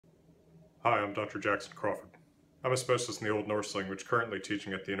Hi, I'm Dr. Jackson Crawford. I'm a specialist in the Old Norse language, currently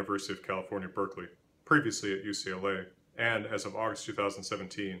teaching at the University of California, Berkeley, previously at UCLA, and as of August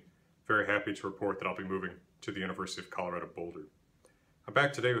 2017, very happy to report that I'll be moving to the University of Colorado Boulder. I'm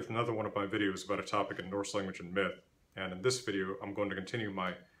back today with another one of my videos about a topic in Norse language and myth, and in this video I'm going to continue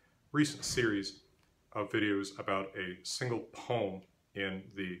my recent series of videos about a single poem in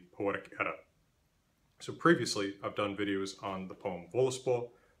the Poetic Edda. So previously I've done videos on the poem Völuspá,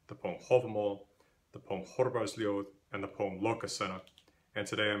 the poem Hávamál, the poem Horbarsljóð, and the poem Lokasenna, and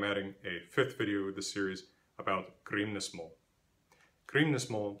today I'm adding a fifth video of this series about Grímnismál.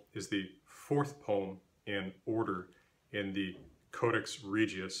 Grímnismál is the fourth poem in order in the Codex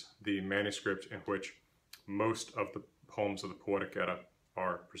Regius, the manuscript in which most of the poems of the Poetic Edda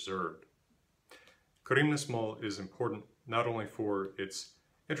are preserved. Grímnismál is important not only for its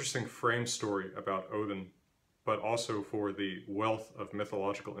interesting frame story about Odin, but also for the wealth of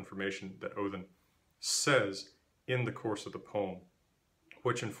mythological information that Odin says in the course of the poem,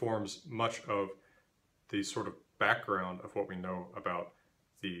 which informs much of the sort of background of what we know about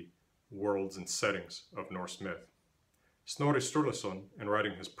the worlds and settings of Norse myth. Snorri Sturluson, in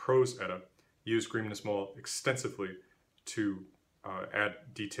writing his prose Edda, used Grímnismál extensively to add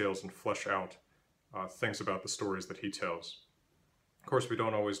details and flesh out things about the stories that he tells. Of course, we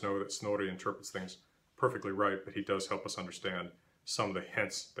don't always know that Snorri interprets things perfectly right, but he does help us understand some of the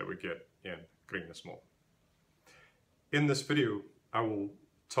hints that we get in Grímnismál. In this video, I will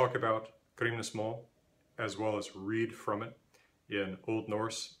talk about Grímnismál as well as read from it in Old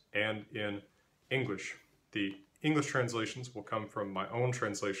Norse and in English. The English translations will come from my own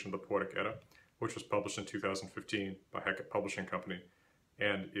translation of the Poetic Edda, which was published in 2015 by Hackett Publishing Company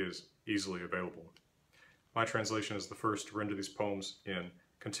and is easily available. My translation is the first to render these poems in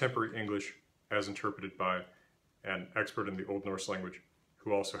contemporary English as interpreted by an expert in the Old Norse language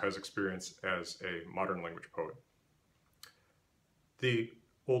who also has experience as a modern language poet. The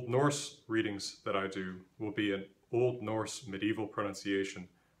Old Norse readings that I do will be in Old Norse medieval pronunciation,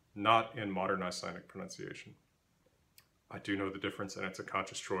 not in modern Icelandic pronunciation. I do know the difference, and it's a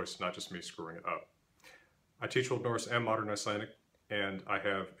conscious choice, not just me screwing it up. I teach Old Norse and modern Icelandic, and I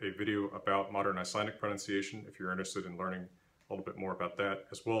have a video about modern Icelandic pronunciation if you're interested in learning a little bit more about that,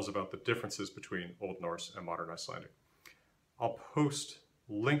 as well as about the differences between Old Norse and modern Icelandic. I'll post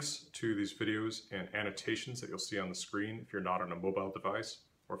links to these videos and annotations that you'll see on the screen if you're not on a mobile device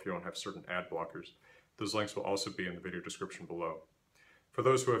or if you don't have certain ad blockers. Those links will also be in the video description below. For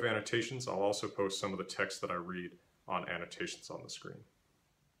those who have annotations, I'll also post some of the text that I read on annotations on the screen.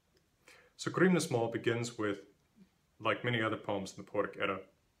 So Grímnismál begins with, like many other poems in the Poetic Edda,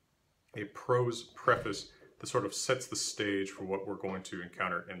 a prose preface that sort of sets the stage for what we're going to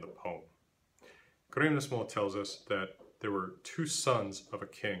encounter in the poem. Grímnismál tells us that there were two sons of a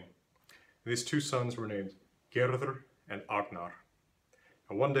king. These two sons were named Gerður and Agnar.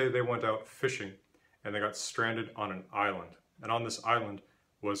 And one day they went out fishing and they got stranded on an island. And on this island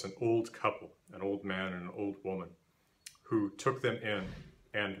was an old couple, an old man and an old woman, who took them in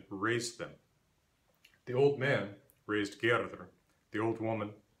and raised them. The old man raised Gerður, the old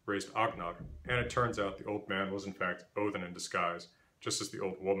woman raised Agnar, and it turns out the old man was in fact Odin in disguise, just as the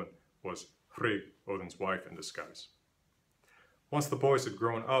old woman was Frigg, Odin's wife, in disguise. Once the boys had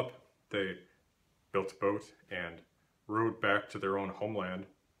grown up, they built a boat and rowed back to their own homeland,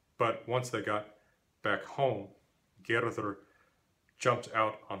 but once they got back home, Gerður jumped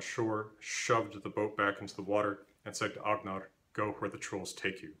out on shore, shoved the boat back into the water, and said to Agnar, "Go where the trolls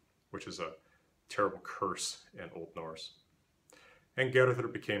take you," which is a terrible curse in Old Norse. And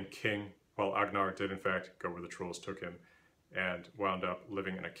Gerður became king, while Agnar did in fact go where the trolls took him and wound up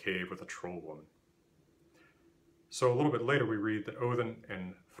living in a cave with a troll woman. So a little bit later we read that Odin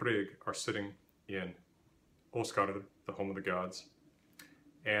and Frigg are sitting in Ósgarður, the home of the gods,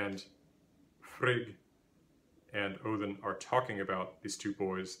 and Frigg and Odin are talking about these two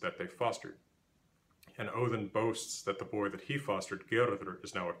boys that they fostered. And Odin boasts that the boy that he fostered, Gerður,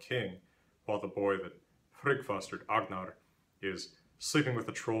 is now a king, while the boy that Frigg fostered, Agnar, is sleeping with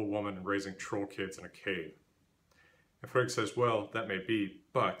a troll woman and raising troll kids in a cave. And Frigg says, well, that may be,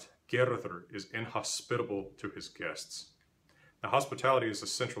 but Gerður is inhospitable to his guests. Now, hospitality is a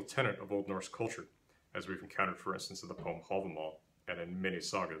central tenet of Old Norse culture, as we've encountered, for instance, in the poem Hávamál and in many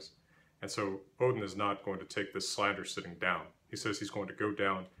sagas. And so Odin is not going to take this slander sitting down. He says he's going to go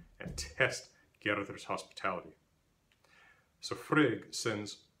down and test Gerður's hospitality. So Frigg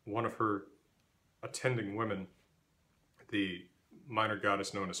sends one of her attending women, the minor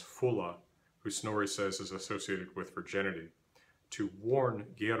goddess known as Fulla, who Snorri says is associated with virginity, to warn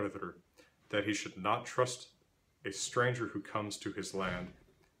Gerður that he should not trust a stranger who comes to his land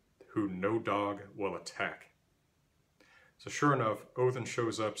who no dog will attack. So sure enough, Odin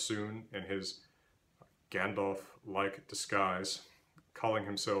shows up soon in his Gandalf-like disguise, calling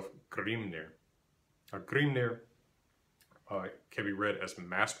himself Grímnir. Grímnir can be read as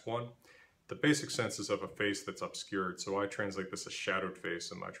masked one. The basic sense is of a face that's obscured, so I translate this as shadowed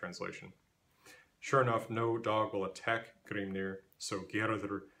face in my translation. Sure enough, no dog will attack Grímnir, so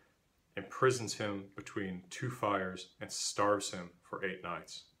Geirröður imprisons him between two fires and starves him for 8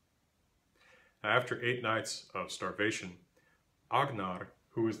 nights. Now, after 8 nights of starvation, Agnar,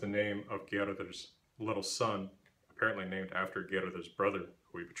 who is the name of Geirröður's little son, apparently named after Geirröður's brother,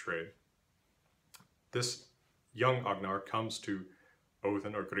 who he betrayed, this young Agnar comes to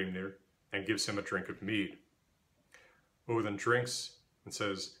Odin or Grímnir and gives him a drink of mead. Odin drinks and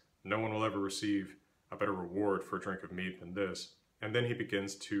says, "No one will ever receive a better reward for a drink of mead than this." And then he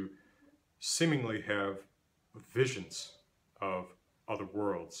begins to seemingly have visions of other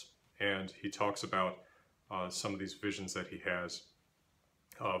worlds. And he talks about some of these visions that he has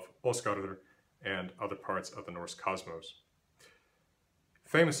of Ósgarður and other parts of the Norse cosmos.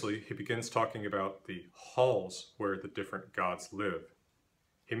 Famously, he begins talking about the halls where the different gods live.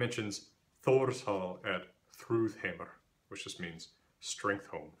 He mentions Thor's hall at Thrúðheimr, which just means strength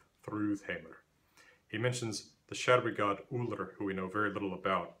home, Thrúðheimr. He mentions the shadowy god Ullr, who we know very little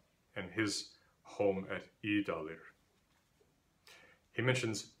about, and his home at Idalir. He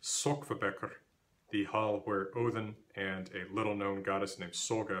mentions Sokvabekkr, the hall where Odin and a little-known goddess named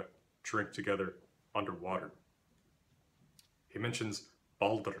Soga drink together underwater. He mentions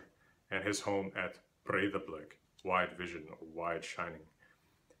Baldur and his home at Breiðablik, wide vision or wide shining.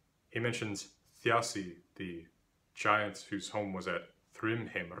 He mentions Thjassi, the giant whose home was at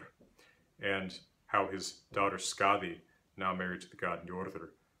Thrymheimr, and how his daughter Skadi, now married to the god Njordr,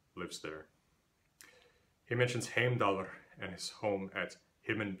 lives there. He mentions Heimdallr and his home at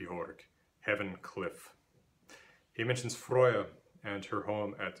Himinbjörg, Heaven Cliff. He mentions Froya and her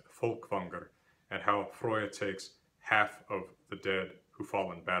home at Folkvangar, and how Froya takes half of the dead who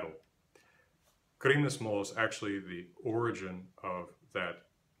fall in battle. Grímnismál is actually the origin of that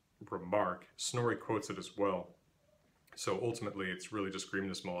remark. Snorri quotes it as well. So ultimately, it's really just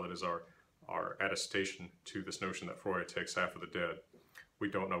Grímnismál that is our attestation to this notion that Froya takes half of the dead. We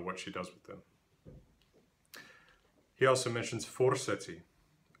don't know what she does with them. He also mentions Forseti,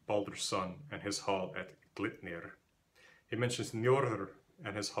 Baldur's son, and his hall at Glitnir. He mentions Njordr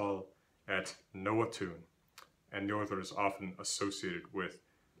and his hall at Nóatún, and Njordr is often associated with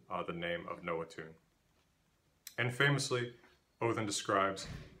the name of Nóatún. And famously, Odin describes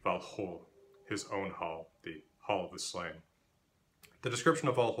Valhall, his own hall, the Hall of the Slain. The description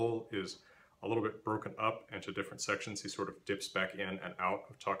of Valhall is a little bit broken up into different sections. He sort of dips back in and out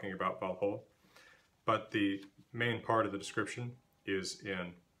of talking about Valhall. But the main part of the description is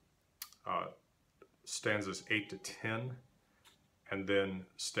in stanzas 8 to 10, and then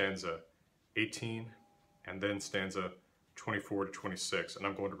stanza 18, and then stanza 24 to 26. And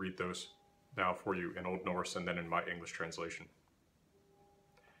I'm going to read those now for you in Old Norse and then in my English translation.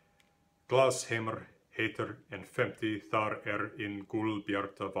 Glasheimr heitir en 50 þar in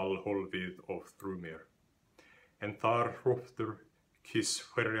gulbjarta Valhall við of Thrúmir. En þar hróptur kis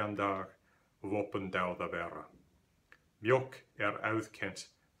hverjan dag vopndáða vera. Mjólk auðkennt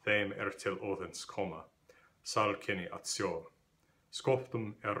þeim til Óðins koma, salkinni at sjó.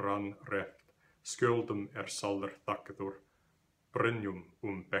 Skoptum rann rétt, skjöldum salur þakkaður, brynjum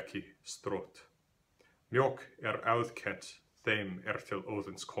bekki strótt. Mjólk auðkennt þeim til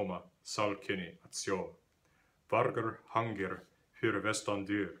Óðins koma, salkinni at sjó. Vargur hangir fyrir vestan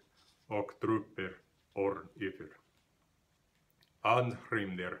dyr og drúpir orn yfir.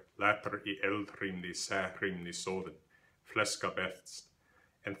 Anhrímnir lætur í eldhrímni sæhrímni sóðin, fleska betst,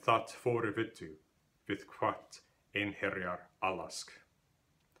 en það fóru vittu, við hvart einherjar alask.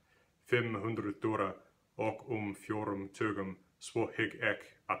 500 dúra og 4 tugum svo hygg ek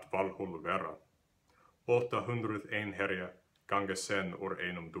at Valhall vera. 800 einherja ganga senn úr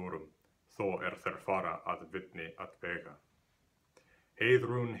einum dúrum, þó þeir fara að vitni at vega.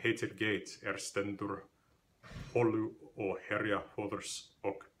 Heiðrún heitir geit stendur holu og herja fóðurs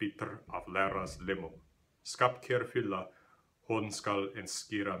og bítur af læras limum. Skapker fylla, hon skal en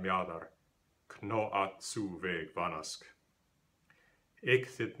skýra mjadar, knó at sú veg vanask.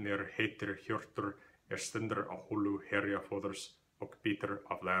 Eikþitnir heitir hjörtur stendur á holu herja fóðurs og bítur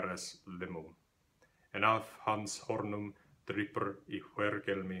af læras limum. En af hans hornum drýpur í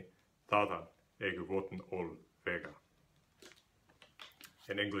hvergelmi, þaðan eigu votn ól vega.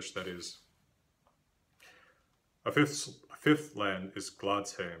 In English, that is, a fifth land is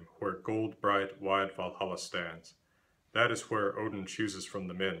Gladsheim, where gold bright wide Valhalla stands. That is where Odin chooses from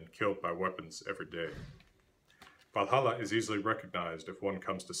the men killed by weapons every day. Valhalla is easily recognized if one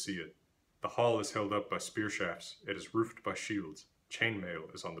comes to see it. The hall is held up by spear shafts, it is roofed by shields,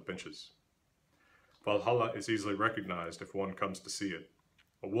 chainmail is on the benches. Valhalla is easily recognized if one comes to see it.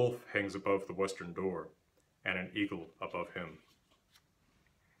 A wolf hangs above the western door, and an eagle above him.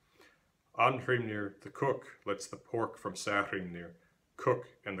 Andhrimnir the cook lets the pork from Sahrimnir cook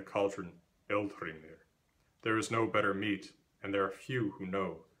in the cauldron Eldhrimnir. There is no better meat, and there are few who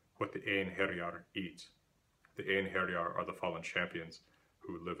know what the Einherjar eat. The Einherjar are the fallen champions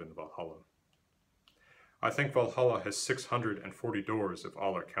who live in Valhalla. I think Valhalla has 640 doors if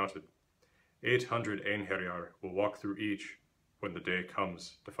all are counted. 800 Einherjar will walk through each when the day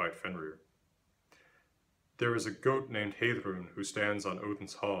comes to fight Fenrir. There is a goat named Heidrun who stands on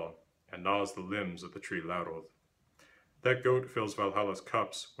Odin's hall and gnaws the limbs of the tree Lauroth. That goat fills Valhalla's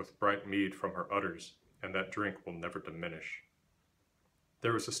cups with bright mead from her udders, and that drink will never diminish.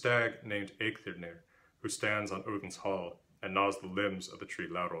 There is a stag named Eikthirnir who stands on Odin's hall and gnaws the limbs of the tree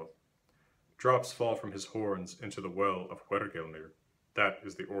Lauroth. Drops fall from his horns into the well of Hvergelmir. That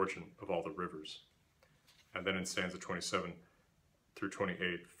is the origin of all the rivers. And then in stanza 27 through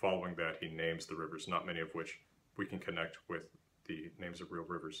 28, following that, he names the rivers, not many of which we can connect with the names of real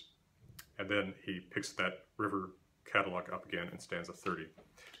rivers. And then he picks that river catalog up again in stanza 30.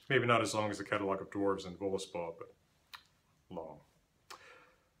 Maybe not as long as the catalog of dwarves in Völuspá, but long.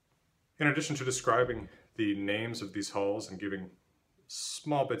 In addition to describing the names of these halls and giving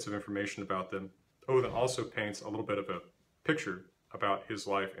small bits of information about them, Odin also paints a little bit of a picture about his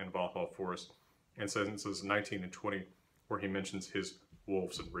life in Valhalla Forest in sentences 19 and 20, where he mentions his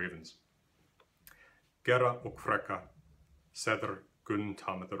wolves and ravens. Gera og frekka, sedr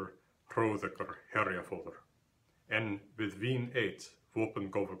gunntamður, hróðugur herjafóður, en við vín eitt,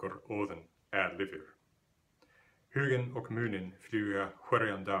 vopengófugur Odin lifir. Hugin og munin flyga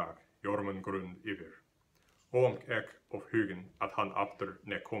hverjan dag, jormun grunn yfir. Og ek of hugin að hann aftur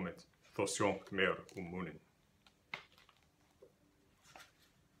komið, þó sjónk meir munin.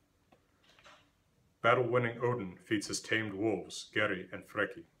 Battle-winning Odin feeds his tamed wolves, Geri and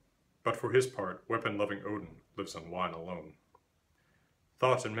Freki, but for his part, weapon-loving Odin lives on wine alone.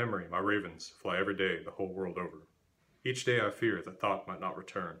 Thought and memory, my ravens, fly every day the whole world over. Each day I fear that thought might not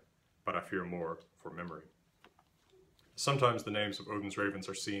return, but I fear more for memory. Sometimes the names of Odin's ravens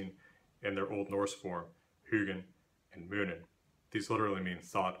are seen in their Old Norse form, Hugin and Munin. These literally mean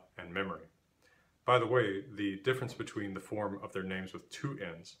thought and memory. By the way, the difference between the form of their names with two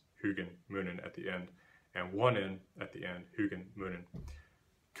N's, Hugin, Munin at the end, and one N at the end, Hugin, Munin,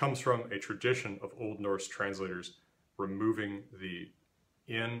 comes from a tradition of Old Norse translators removing the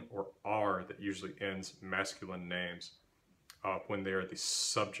N or R that usually ends masculine names when they are the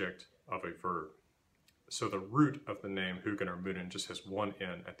subject of a verb. So the root of the name Hugin or Munin just has one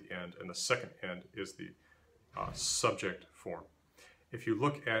N at the end, and the second N is the subject form. If you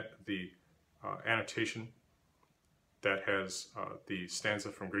look at the annotation that has the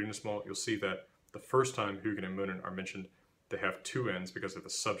stanza from Grímnismál, you'll see that the first time Hugin and Munin are mentioned, they have two N's because of the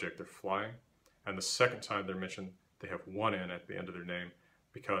subject, they're flying. And the second time they're mentioned, they have one N at the end of their name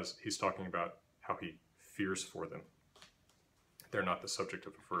because he's talking about how he fears for them. They're not the subject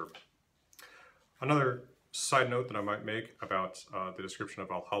of a verb. Another side note that I might make about the description of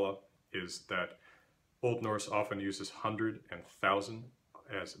Valhalla is that Old Norse often uses 100 and 1,000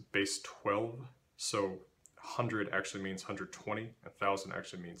 as base 12. So 100 actually means 120, and 1,000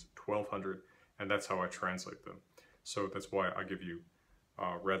 actually means 1,200, and that's how I translate them. So that's why I give you,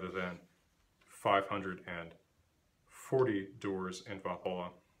 rather than 540 doors in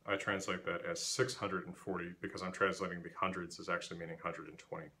Valhalla, I translate that as 640 because I'm translating the hundreds as actually meaning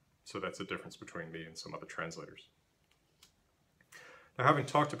 120. So that's the difference between me and some other translators. Now, having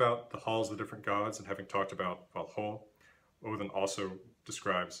talked about the halls of the different gods and having talked about Valhalla, Odin also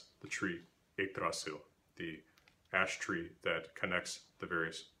describes the tree Yggdrasil, the ash tree that connects the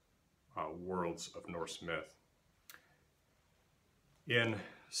various worlds of Norse myth. In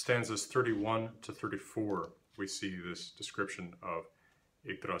stanzas 31 to 34, we see this description of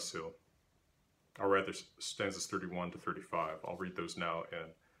Yggdrasil, or rather stanzas 31 to 35. I'll read those now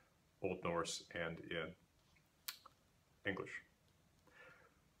in Old Norse and in English.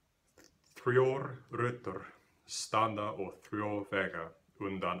 Þrjár ruttur standa og þrjá vega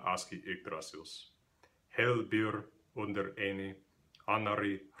undan aski Yggdrasils. Helbyr under eini,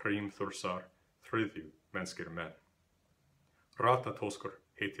 annari hrímþursar, þriðju mennskir menn. Ratatóskur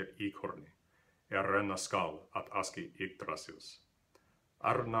heitir íkorni, renna skal at aski Yggdrasils.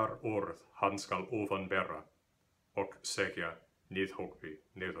 Arnar orð hann skal ofan bera, og segja niðhókvi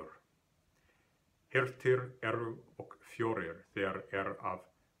niður. Hirtir og fjórir þeir af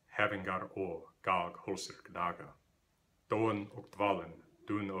hefingar og gag holsir gnaga. Dóin og dvalin,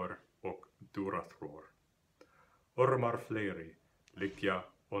 dunor og duraþrór. Ormar fleiri liggja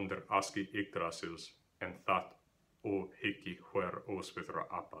under aski Yggdrasils en það og hyggi hver ósviðra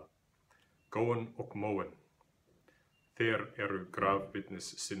apa. Góin og móin, þeir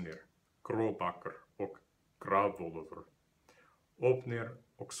grafvitnis sinnir, gróbakkar og grafvólufur. Opnir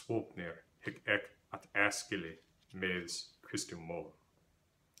og svopnir hygg at æskili meðs Kristjum mól.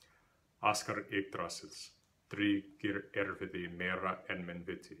 Askar Yggdrasils, drýgir erfiði meira en menn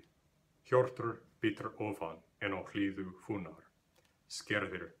viti. Hjortur bitur ofan en á hlýðu fúnar,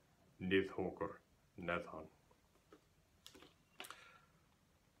 skerðir niðhókur neðan.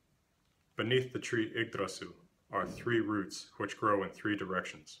 Beneath the tree Yggdrasil are 3 roots which grow in 3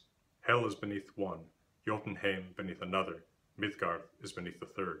 directions. Hel is beneath one, Jotunheim beneath another, Midgard is beneath the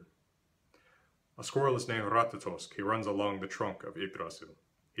third. A squirrel is named Ratatosk. He runs along the trunk of Yggdrasil.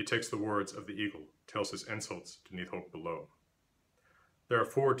 He takes the words of the eagle, tells his insults to Nidhogg below. There are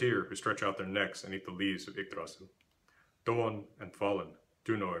 4 deer who stretch out their necks and eat the leaves of Yggdrasil. Dóin and Dvalin,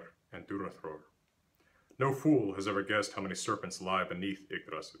 Dunor and Duraþrór. No fool has ever guessed how many serpents lie beneath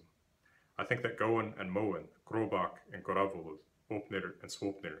Yggdrasil. I think that Góin and Móin, Gróbak and Grafvólur, Opnir and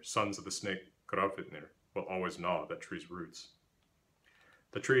Swopnir, sons of the snake Grafvitnir, will always gnaw that tree's roots.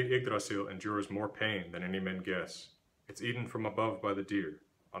 The tree Yggdrasil endures more pain than any men guess. It's eaten from above by the deer,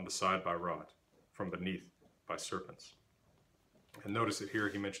 on the side by rot, from beneath by serpents. And notice that here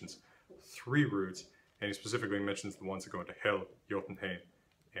he mentions 3 roots, and he specifically mentions the ones that go into Hel, Jotunheim,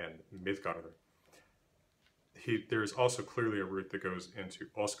 and Midgardr. There is also clearly a route that goes into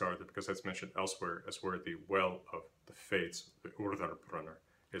Osgard, because that's mentioned elsewhere as where the Well of the Fates, the Urðarbrunnar,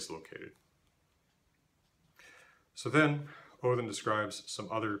 is located. So then, Odin describes some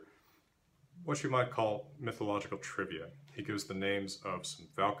other, what you might call mythological trivia. He gives the names of some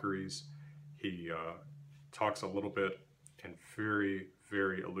Valkyries. He talks a little bit in very,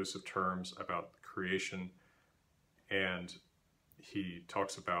 very elusive terms about creation, and he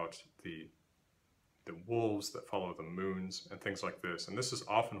talks about the wolves that follow the moons and things like this. And this is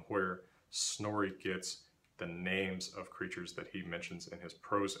often where Snorri gets the names of creatures that he mentions in his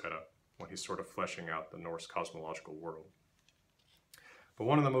prose Edda when he's sort of fleshing out the Norse cosmological world. But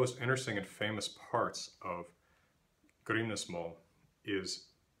one of the most interesting and famous parts of Grímnismál is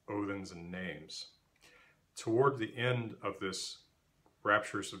Odin's names. Toward the end of this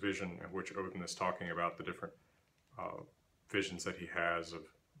rapturous vision in which Odin is talking about the different visions that he has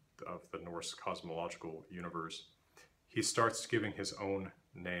of the Norse cosmological universe, he starts giving his own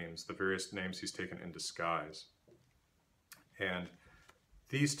names, the various names he's taken in disguise. And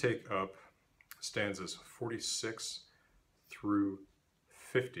these take up stanzas 46 through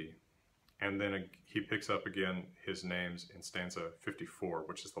 50, and then he picks up again his names in stanza 54,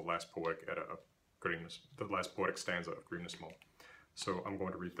 which is the last poetic Edda of the last poetic stanza of Grímnismál. So I'm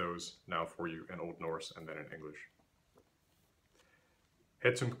going to read those now for you in Old Norse and then in English.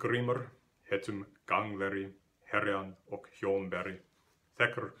 Hetum Grímur, hetum Gangleri, Herjan og Hjónberi,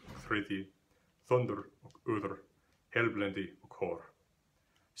 Þekkr og Þriði, Þundur og Uður, Helblendi og Hor,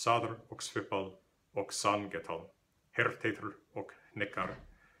 Sadr og Svipal og Sangetal, Herteitur og Hnikkar,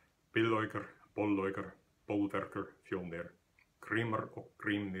 Billaugur, Bollaugur, Bolverkur, Fjólnir, Grímur og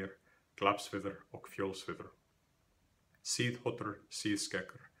Grímnir, Glapsviður og Fjólsviður, Síðhotur,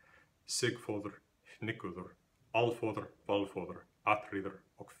 Síðskeggur, Sigfóður, Hnikkuður, Alfóður, Valfóður, Atriður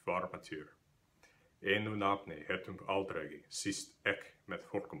og Varmatýr. Einu nafni hetum aldrei, síst ekk með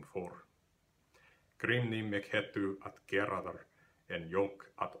fólkum fór. Grímni mig hetu at Gerðar en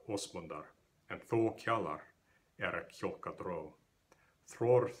jók at Osmundar, en þó kjallar ek hjóka dró.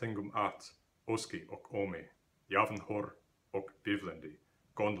 Þrór þingum at Oski og Ómi, Jafnhor og Biflendi,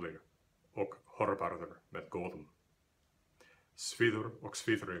 Gondlir og Horbarður með góðum. Svíður og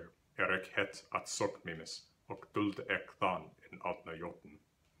Svíðrir ek hett at Sogmimis, og duld ek þann in átna Jotun.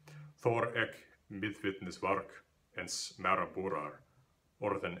 Þór ek miðvitnisvarg en smæra búrar,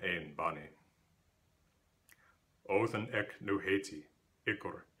 orðin ein bani. Óðan ek nú heiti,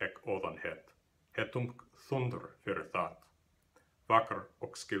 ykkur ek óðan hett, hetum þundur fyrir það. Vakar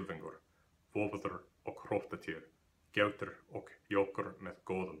og skilvingur, vofður og hróttatýr, geutur og jókur með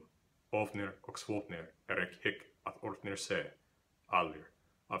góðum. Ofnir og svopnir ek hygg að orðnir se, allir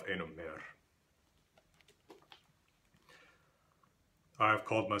af einum mer. I have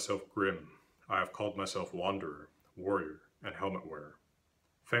called myself Grim. I have called myself Wanderer, Warrior, and Helmet Wearer.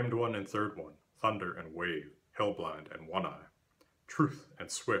 Famed One and Third One, Thunder and Wave, Hellblind and One Eye, Truth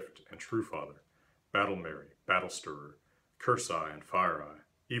and Swift and True Father, Battle Mary, Battle Stirrer, Curse Eye and Fire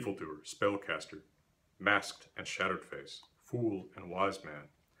Eye, Evildoer, Spellcaster, masked and shadowed face, fool and wise man,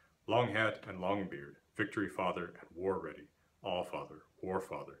 long hat and long beard, victory father and war ready, all father, war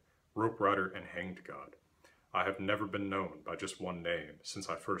father, rope rider and hanged god. I have never been known by just one name since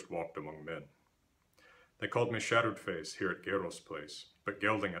I first walked among men. They called me Shadowed Face here at Geros' place, but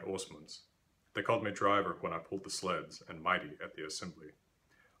gelding at Osmund's. They called me Driver when I pulled the sleds, and Mighty at the assembly.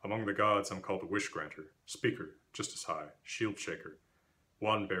 Among the gods I'm called Wish Granter, Speaker, just as high, Shield Shaker,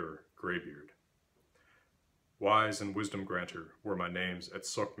 Wand Bearer, Greybeard. Wise and Wisdom Granter were my names at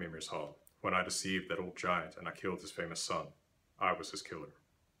Sorkmimir's Hall, when I deceived that old giant and I killed his famous son. I was his killer.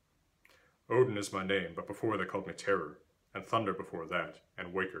 Odin is my name, but before they called me Terror, and Thunder before that,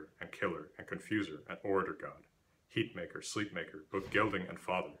 and Waker, and Killer, and Confuser, and Orator God, Heatmaker, Sleepmaker, both gelding and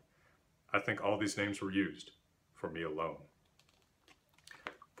father. I think all these names were used for me alone.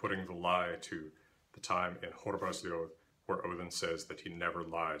 Putting the lie to the time in Horbrasliod where Odin says that he never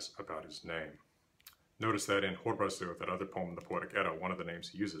lies about his name. Notice that in Horbrasliod, that other poem in the Poetic Edda, one of the names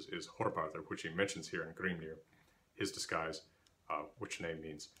he uses is Horbarður, which he mentions here in Grímnir, his disguise, which name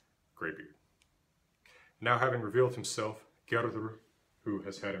means Greybeard. Now, having revealed himself, Gerður, who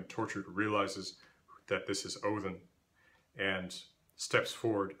has had him tortured, realizes that this is Odin and steps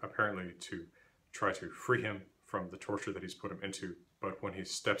forward, apparently to try to free him from the torture that he's put him into. But when he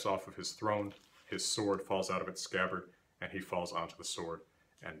steps off of his throne, his sword falls out of its scabbard and he falls onto the sword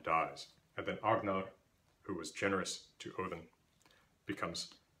and dies. And then Agnar, who was generous to Odin, becomes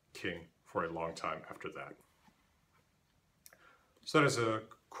king for a long time after that. So that is a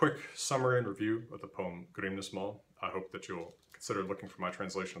quick summary and review of the poem Grímnismál. I hope that you'll consider looking for my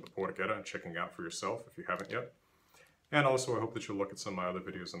translation of the Poetic Edda and checking out for yourself if you haven't yet. And also I hope that you'll look at some of my other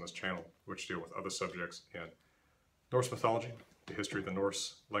videos on this channel, which deal with other subjects in Norse mythology, the history of the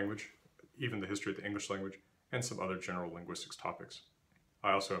Norse language, even the history of the English language, and some other general linguistics topics.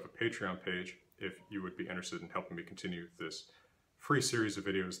 I also have a Patreon page if you would be interested in helping me continue this free series of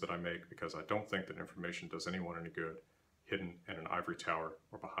videos that I make, because I don't think that information does anyone any good hidden in an ivory tower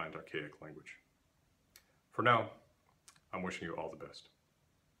or behind archaic language. For now, I'm wishing you all the best.